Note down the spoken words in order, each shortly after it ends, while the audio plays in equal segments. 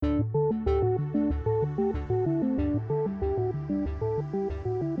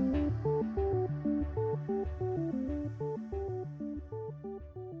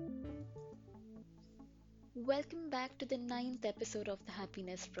the ninth episode of the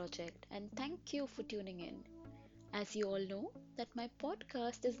Happiness Project, and thank you for tuning in. As you all know, that my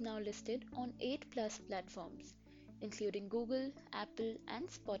podcast is now listed on 8 plus platforms, including Google, Apple, and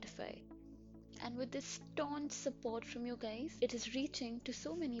Spotify. And with this staunch support from you guys, it is reaching to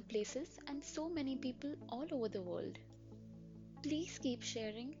so many places and so many people all over the world. Please keep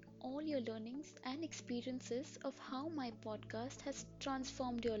sharing all your learnings and experiences of how my podcast has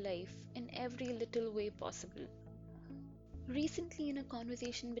transformed your life in every little way possible. Recently, in a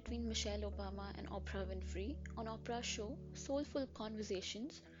conversation between Michelle Obama and Oprah Winfrey on Oprah's show Soulful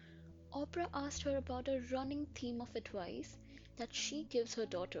Conversations, Oprah asked her about a running theme of advice that she gives her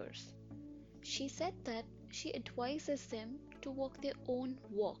daughters. She said that she advises them to walk their own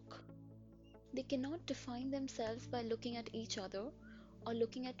walk. They cannot define themselves by looking at each other or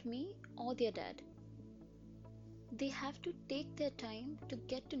looking at me or their dad. They have to take their time to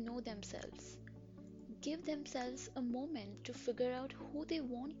get to know themselves. Give themselves a moment to figure out who they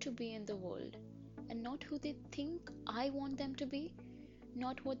want to be in the world and not who they think I want them to be,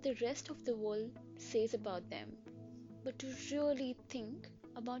 not what the rest of the world says about them, but to really think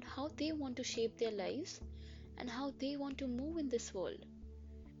about how they want to shape their lives and how they want to move in this world.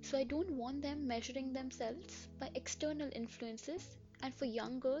 So I don't want them measuring themselves by external influences, and for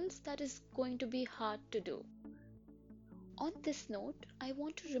young girls, that is going to be hard to do. On this note, I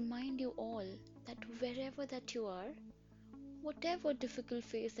want to remind you all that wherever that you are, whatever difficult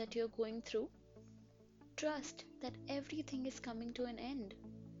phase that you're going through, trust that everything is coming to an end.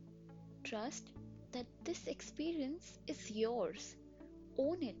 Trust that this experience is yours.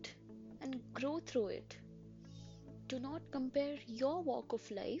 Own it and grow through it. Do not compare your walk of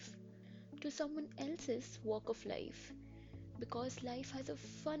life to someone else's walk of life, because life has a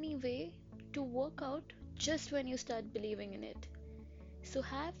funny way to work out just when you start believing in it. So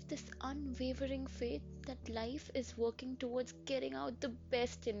have this unwavering faith that life is working towards getting out the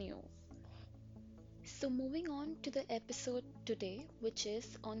best in you. So moving on to the episode today, which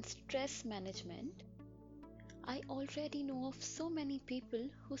is on stress management. I already know of so many people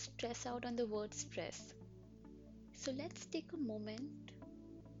who stress out on the word stress. So let's take a moment.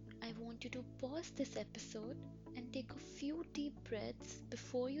 I want you to pause this episode and take a few deep breaths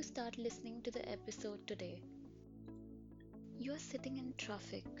before you start listening to the episode today. You're sitting in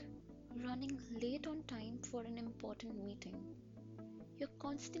traffic, running late on time for an important meeting. You're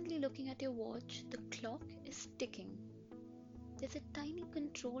constantly looking at your watch, the clock is ticking. There's a tiny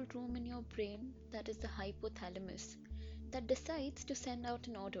control room in your brain, that is the hypothalamus, that decides to send out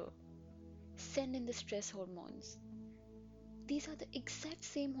an order. Send in the stress hormones. These are the exact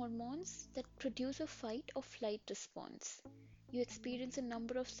same hormones that produce a fight or flight response. You experience a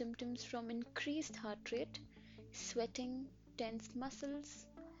number of symptoms from increased heart rate, sweating, tensed muscles,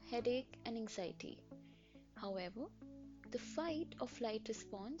 headache, and anxiety. However, the fight or flight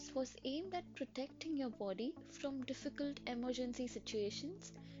response was aimed at protecting your body from difficult emergency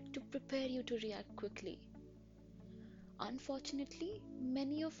situations to prepare you to react quickly. Unfortunately,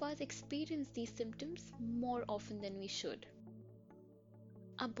 many of us experience these symptoms more often than we should.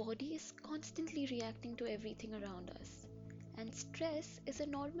 Our body is constantly reacting to everything around us, and stress is a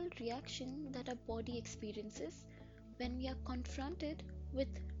normal reaction that our body experiences when we are confronted with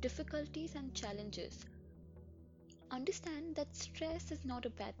difficulties and challenges. Understand that stress is not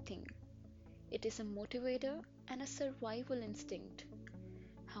a bad thing. It is a motivator and a survival instinct.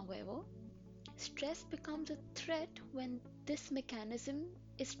 However, stress becomes a threat when this mechanism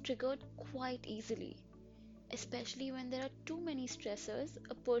is triggered quite easily, especially when there are too many stressors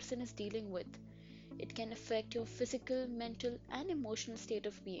a person is dealing with. It can affect your physical, mental, and emotional state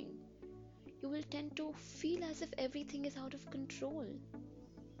of being. You will tend to feel as if everything is out of control.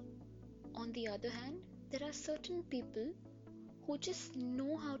 On the other hand, there are certain people who just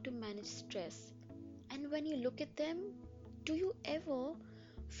know how to manage stress. And when you look at them, do you ever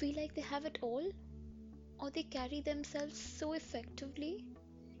feel like they have it all? Or they carry themselves so effectively?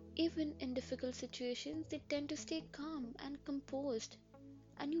 Even in difficult situations, they tend to stay calm and composed,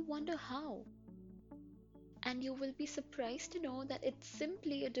 and you wonder how. And you will be surprised to know that it's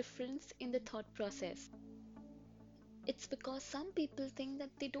simply a difference in the thought process. It's because some people think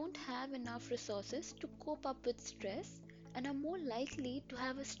that they don't have enough resources to cope up with stress and are more likely to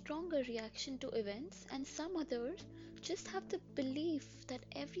have a stronger reaction to events, and some others just have the belief that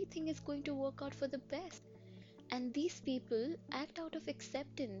everything is going to work out for the best. And these people act out of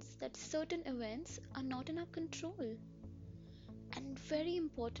acceptance that certain events are not in our control. And very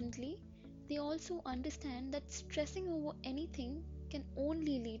importantly, they also understand that stressing over anything can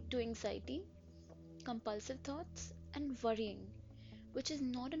only lead to anxiety, compulsive thoughts, and worrying, which is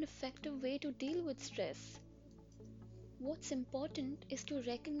not an effective way to deal with stress. What's important is to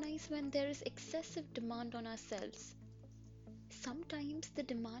recognize when there is excessive demand on ourselves. Sometimes the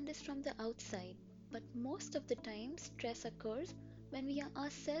demand is from the outside, but most of the time stress occurs when we are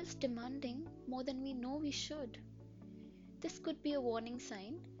ourselves demanding more than we know we should. This could be a warning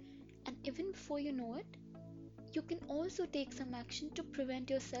sign, and even before you know it, you can also take some action to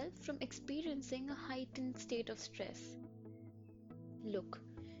prevent yourself from experiencing a heightened state of stress. Look,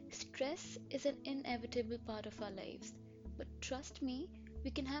 stress is an inevitable part of our lives, but trust me, we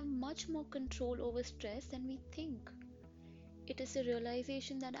can have much more control over stress than we think. It is a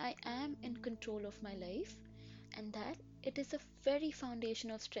realization that I am in control of my life and that it is the very foundation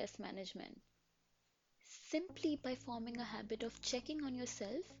of stress management. Simply by forming a habit of checking on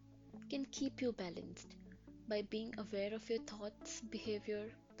yourself can keep you balanced. By being aware of your thoughts, behavior,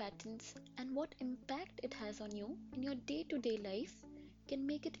 patterns, and what impact it has on you in your day to day life, can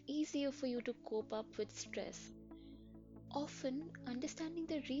make it easier for you to cope up with stress. Often, understanding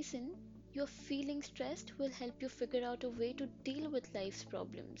the reason you're feeling stressed will help you figure out a way to deal with life's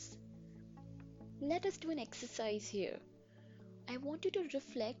problems. Let us do an exercise here. I want you to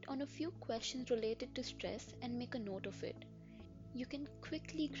reflect on a few questions related to stress and make a note of it. You can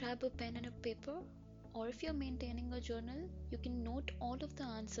quickly grab a pen and a paper, or if you're maintaining a journal, you can note all of the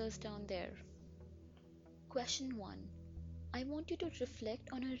answers down there. Question 1. I want you to reflect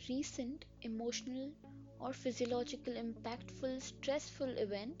on a recent emotional or physiological impactful stressful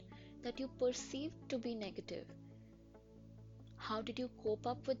event that you perceived to be negative. How did you cope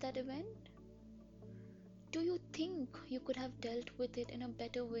up with that event? Do you think you could have dealt with it in a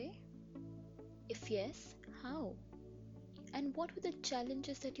better way? If yes, how? And what were the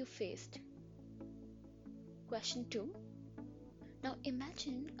challenges that you faced? Question 2. Now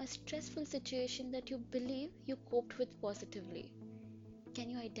imagine a stressful situation that you believe you coped with positively. Can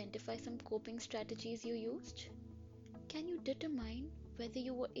you identify some coping strategies you used? Can you determine whether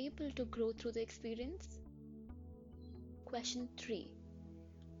you were able to grow through the experience? Question 3.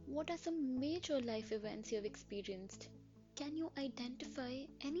 What are some major life events you have experienced? Can you identify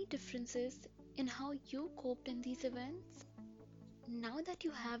any differences in how you coped in these events? Now that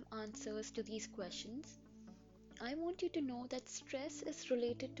you have answers to these questions, I want you to know that stress is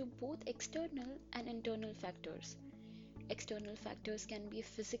related to both external and internal factors. External factors can be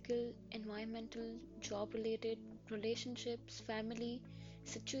physical, environmental, job related, relationships, family,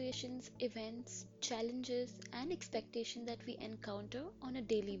 situations, events, challenges, and expectations that we encounter on a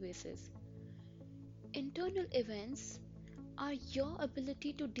daily basis. Internal events are your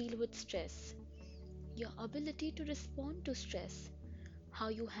ability to deal with stress, your ability to respond to stress, how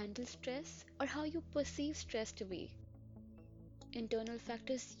you handle stress, or how you perceive stress to be. Internal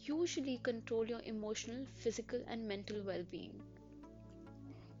factors usually control your emotional, physical, and mental well being.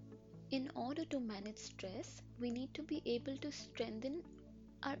 In order to manage stress, we need to be able to strengthen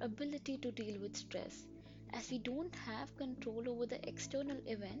our ability to deal with stress, as we don't have control over the external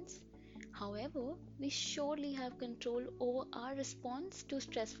events. However, we surely have control over our response to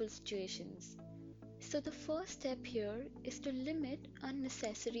stressful situations. So, the first step here is to limit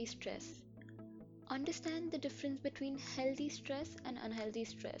unnecessary stress. Understand the difference between healthy stress and unhealthy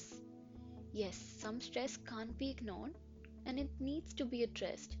stress. Yes, some stress can't be ignored and it needs to be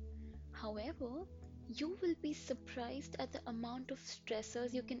addressed. However, you will be surprised at the amount of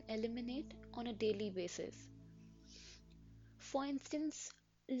stressors you can eliminate on a daily basis. For instance,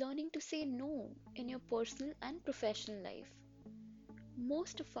 learning to say no in your personal and professional life.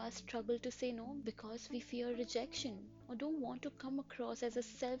 Most of us struggle to say no because we fear rejection or don't want to come across as a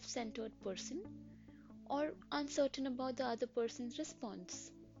self centered person or uncertain about the other person's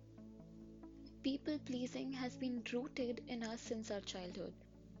response. People pleasing has been rooted in us since our childhood.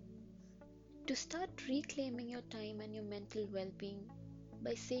 To start reclaiming your time and your mental well being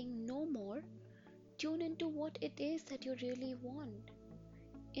by saying no more, tune into what it is that you really want.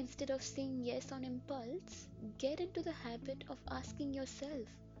 Instead of saying yes on impulse, get into the habit of asking yourself,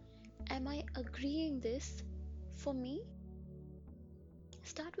 am I agreeing this for me?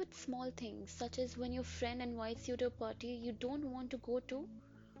 Start with small things such as when your friend invites you to a party you don't want to go to,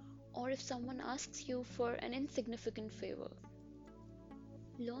 or if someone asks you for an insignificant favor.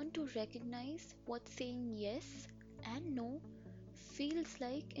 Learn to recognize what saying yes and no feels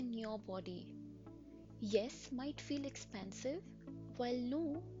like in your body. Yes might feel expansive, while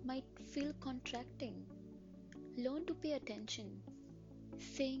no might feel contracting. Learn to pay attention.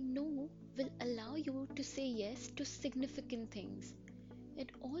 Saying no will allow you to say yes to significant things.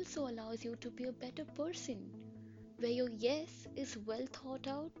 It also allows you to be a better person, where your yes is well thought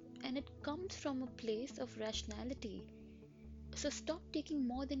out and it comes from a place of rationality. So stop taking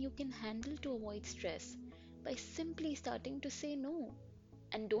more than you can handle to avoid stress by simply starting to say no,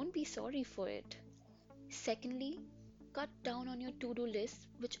 and don't be sorry for it. Secondly, cut down on your to do list,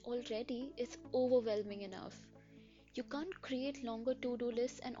 which already is overwhelming enough. You can't create longer to do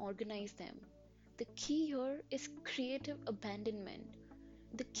lists and organize them. The key here is creative abandonment.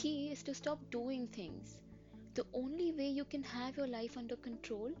 The key is to stop doing things. The only way you can have your life under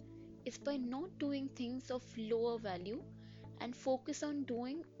control is by not doing things of lower value and focus on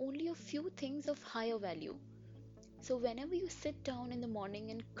doing only a few things of higher value. So, whenever you sit down in the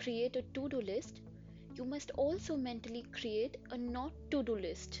morning and create a to do list, you must also mentally create a not to do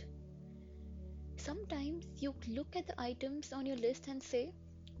list. Sometimes you look at the items on your list and say,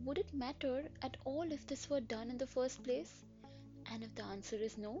 would it matter at all if this were done in the first place? And if the answer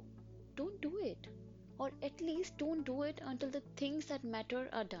is no, don't do it. Or at least don't do it until the things that matter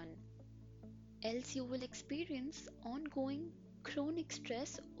are done. Else you will experience ongoing chronic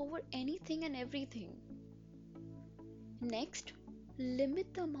stress over anything and everything. Next,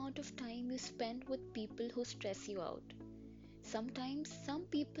 limit the amount of time you spend with people who stress you out. Sometimes some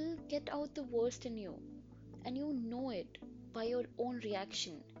people get out the worst in you, and you know it by your own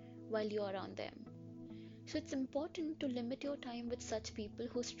reaction while you are around them. So it's important to limit your time with such people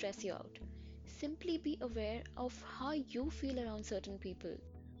who stress you out. Simply be aware of how you feel around certain people.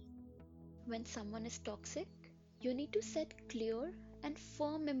 When someone is toxic, you need to set clear and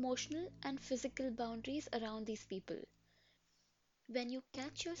firm emotional and physical boundaries around these people. When you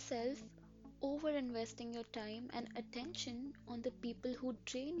catch yourself over investing your time and attention on the people who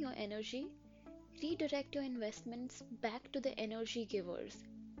drain your energy, redirect your investments back to the energy givers,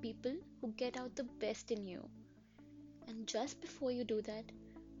 people who get out the best in you. And just before you do that,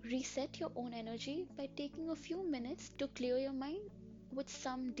 reset your own energy by taking a few minutes to clear your mind with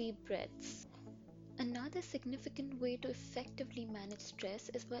some deep breaths. Another significant way to effectively manage stress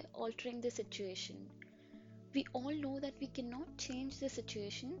is by altering the situation. We all know that we cannot change the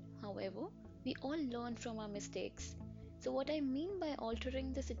situation, however, we all learn from our mistakes. So, what I mean by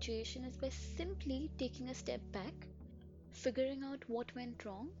altering the situation is by simply taking a step back, figuring out what went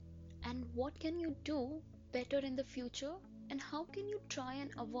wrong, and what can you do better in the future, and how can you try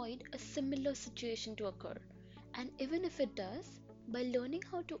and avoid a similar situation to occur. And even if it does, by learning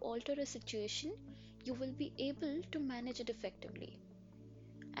how to alter a situation, you will be able to manage it effectively.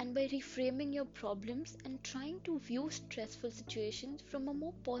 And by reframing your problems and trying to view stressful situations from a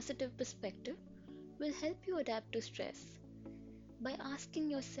more positive perspective will help you adapt to stress. By asking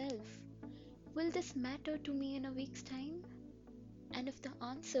yourself, will this matter to me in a week's time? And if the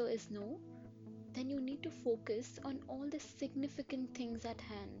answer is no, then you need to focus on all the significant things at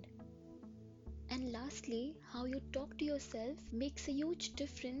hand. And lastly, how you talk to yourself makes a huge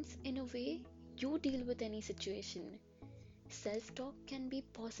difference in a way you deal with any situation. Self talk can be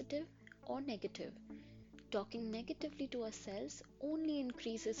positive or negative. Talking negatively to ourselves only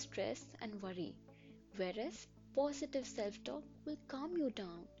increases stress and worry, whereas positive self talk will calm you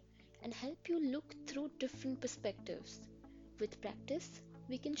down and help you look through different perspectives. With practice,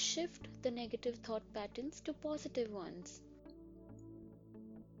 we can shift the negative thought patterns to positive ones.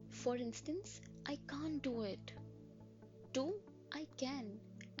 For instance, I can't do it. Do I can,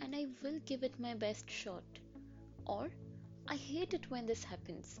 and I will give it my best shot. Or I hate it when this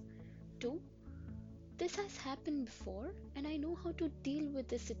happens. Do this has happened before, and I know how to deal with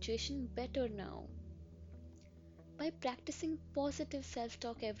this situation better now. By practicing positive self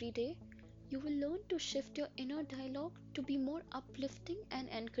talk every day, you will learn to shift your inner dialogue to be more uplifting and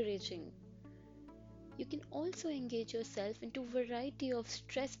encouraging. You can also engage yourself into a variety of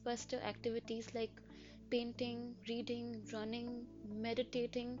stress buster activities like painting, reading, running,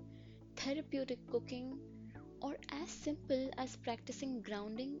 meditating, therapeutic cooking, or as simple as practicing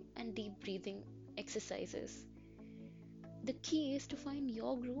grounding and deep breathing exercises. The key is to find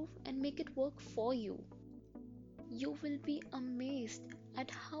your groove and make it work for you. You will be amazed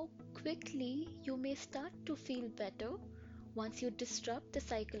at how quickly you may start to feel better once you disrupt the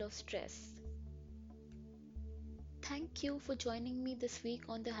cycle of stress. Thank you for joining me this week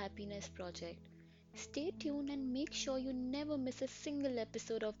on the Happiness Project. Stay tuned and make sure you never miss a single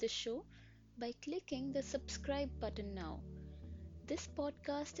episode of the show by clicking the subscribe button now. This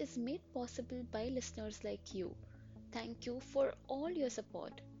podcast is made possible by listeners like you. Thank you for all your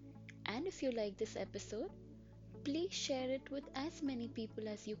support. And if you like this episode, please share it with as many people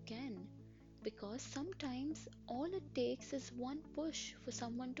as you can, because sometimes all it takes is one push for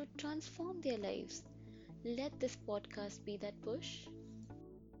someone to transform their lives. Let this podcast be that push.